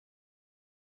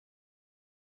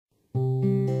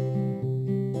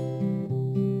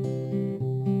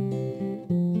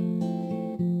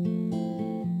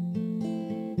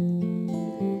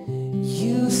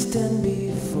stand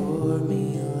before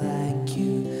me like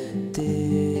you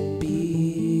did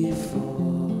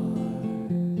before,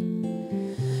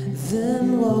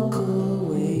 then walk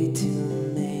away to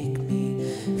make me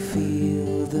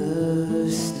feel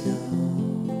the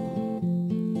snow.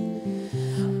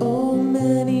 Oh,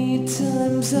 many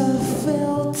times I've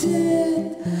felt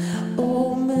it,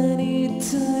 oh, many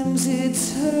times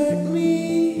it's hurt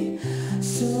me,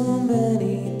 so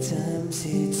many times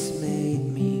it's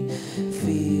made me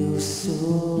feel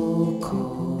so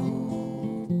cold.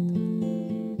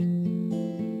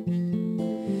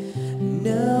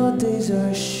 Nowadays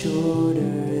are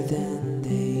shorter than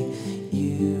they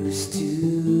used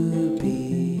to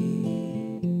be.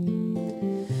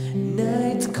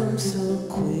 Night comes so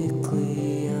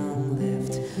quickly, I'm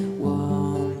left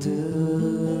wondering.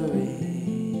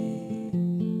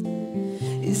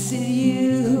 Is it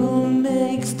you who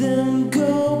makes them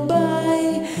go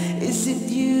by? Is it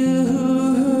you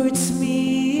who hurts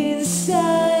me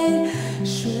inside?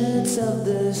 Shreds of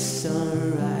the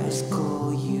sunrise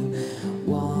call you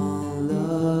one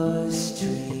lost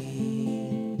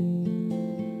dream.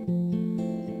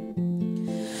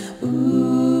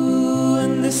 Ooh,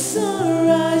 and the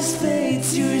sunrise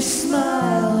fades your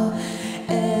smile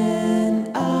and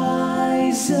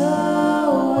eyes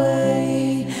away,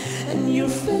 and your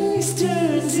face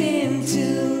turns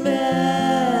into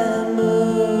memories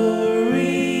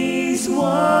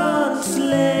once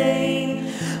slain.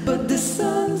 But the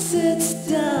sun sets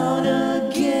down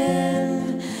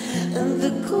again, and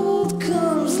the cold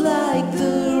comes like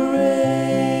the rain.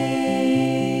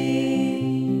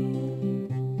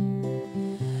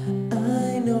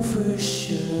 I know for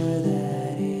sure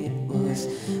that it was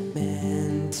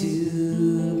meant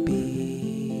to be.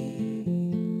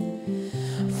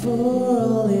 For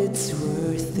all it's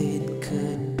worth, it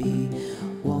could be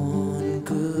one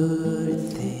good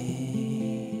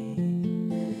thing.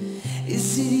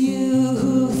 Is it you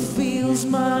who feels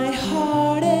my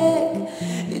heartache?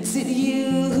 Is it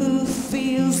you who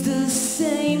feels the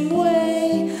same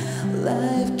way?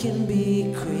 Life can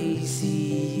be crazy,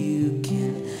 you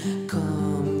can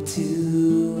come to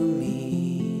me.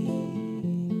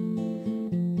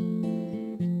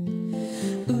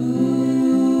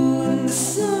 Ooh, and the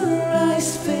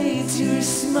sunrise fades your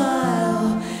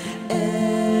smile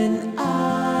and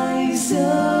eyes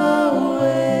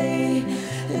away,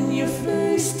 and your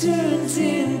face turns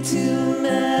into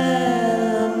memories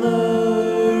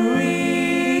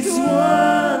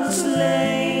once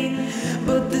slain.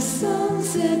 But the sun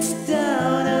sets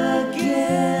down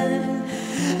again,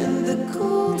 and the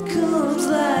cold comes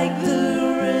like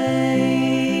the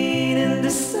rain, and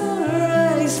the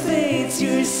sunrise fades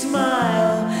your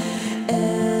smile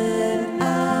and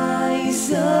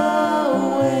eyes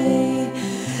away,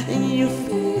 and your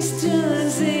face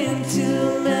turns into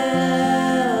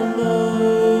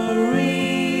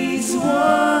memories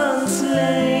once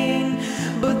slain.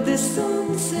 But the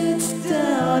sun sets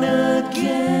down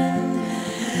again,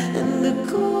 and the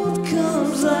cold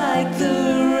comes like the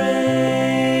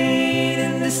rain,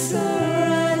 and the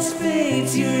sunrise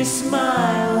fades your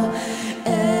smile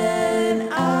and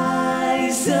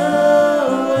eyes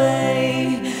away,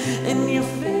 and your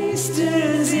face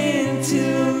turns into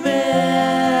memories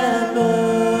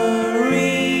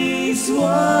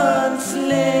once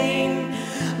slain.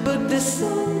 But the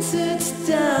sun sets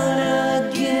down